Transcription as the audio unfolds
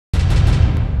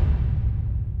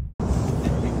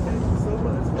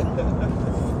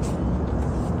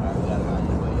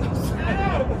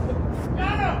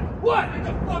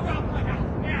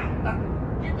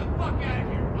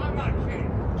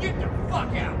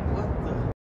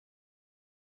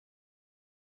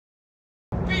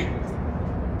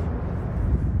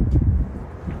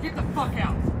Get the fuck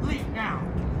out. Leave now.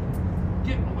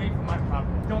 Get away from my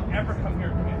property. Don't ever come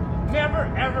here again.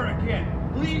 Never, ever again.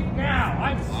 Leave now.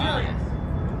 I'm serious.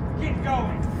 Get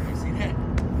going. You see that?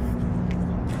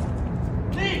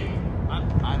 Leave.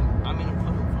 I'm in a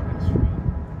public fucking street.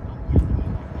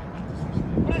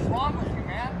 What is wrong with you,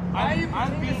 man? Why are you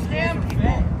being being scam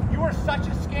people? You are such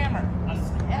a scammer. A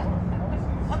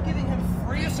scammer? I'm giving him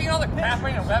free. You seen all the crap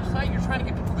on your website? You're trying to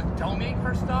get people to donate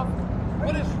for stuff?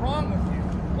 What is wrong with you?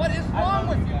 What is wrong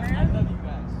with you, man? I love you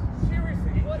guys.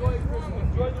 Seriously, what is wrong with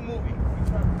you? Enjoy the movie.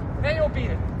 Hey, you'll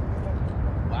beat it.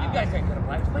 Wow. You guys ain't gonna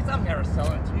buy this place. I'm never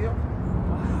selling it to you.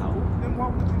 Wow. Then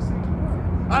what would you say?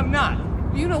 I'm not.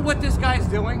 You know what this guy's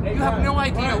doing? Hey, you have no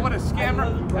idea Brian, what a scammer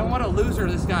and what a loser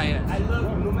this guy is. I love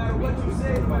you. No matter what you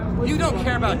say, no matter what You don't say,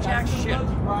 care about jack I shit. love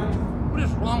you, Brian. What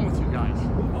is wrong with you guys?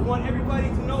 I want everybody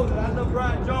to know that I love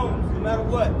Brian Jones, no matter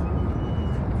what.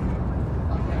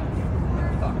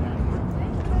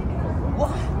 What?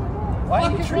 Why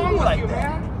are you treating me like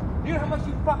that? Man? You know how much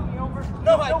you fucked me over?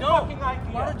 No, You I have don't. Fucking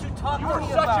idea. Why don't you talk You to are me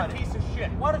such about a it? piece of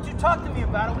shit. Why don't you talk to me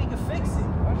about it? We can fix it.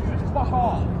 Why don't you just fuck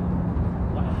off?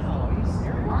 Wow, are you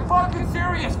serious? I'm fucking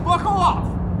serious. Fuck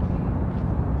off.